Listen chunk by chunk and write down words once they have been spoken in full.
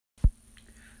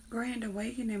Grand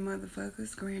awakening,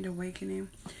 motherfuckers. Grand awakening.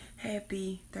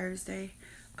 Happy Thursday.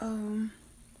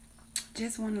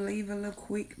 Just want to leave a little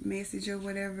quick message or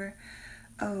whatever.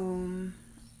 Um,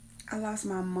 I lost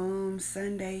my mom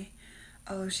Sunday.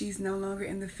 She's no longer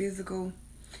in the physical,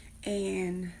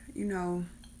 and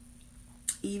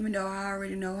even though I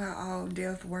already know how all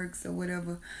death works or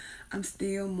whatever, I'm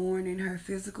still mourning her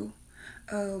physical.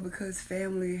 Because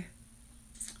family,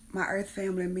 my earth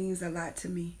family means a lot to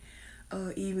me.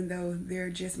 Even though they're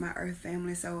just my earth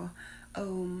family. So,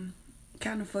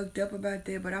 kind of fucked up about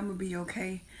that, but I'm gonna be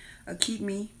okay. Keep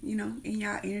me, in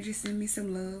y'all energy. Send me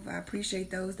some love. I appreciate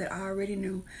those that I already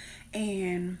knew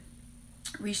and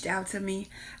reached out to me.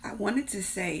 I wanted to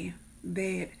say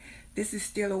that this is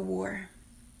still a war,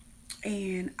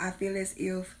 and I feel as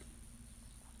if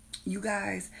you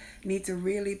guys need to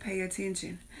really pay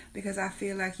attention, because I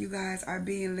feel like you guys are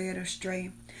being led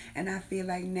astray, and I feel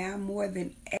like now more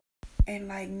than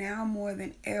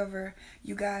ever,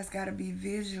 you guys got to be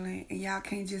vigilant, and y'all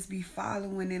can't just be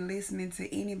following and listening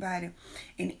to anybody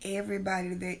and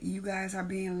everybody that you guys are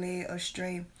being led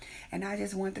astray. And I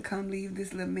just want to come leave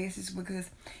this little message, because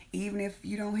even if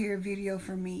you don't hear a video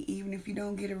from me, even if you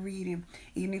don't get a reading,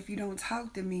 even if you don't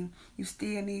talk to me, you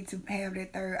still need to have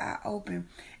that third eye open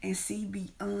and see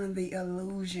beyond the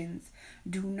illusions.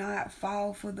 Do not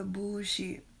fall for the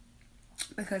bullshit,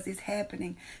 because it's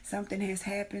happening. Something has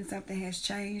happened. Something has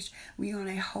changed. We on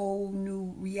a whole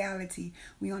new reality.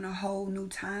 We on a whole new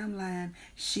timeline.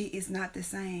 Shit is not the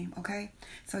same, okay?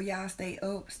 So y'all stay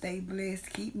up, stay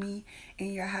blessed. Keep me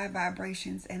in your high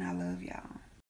vibrations, and I love y'all.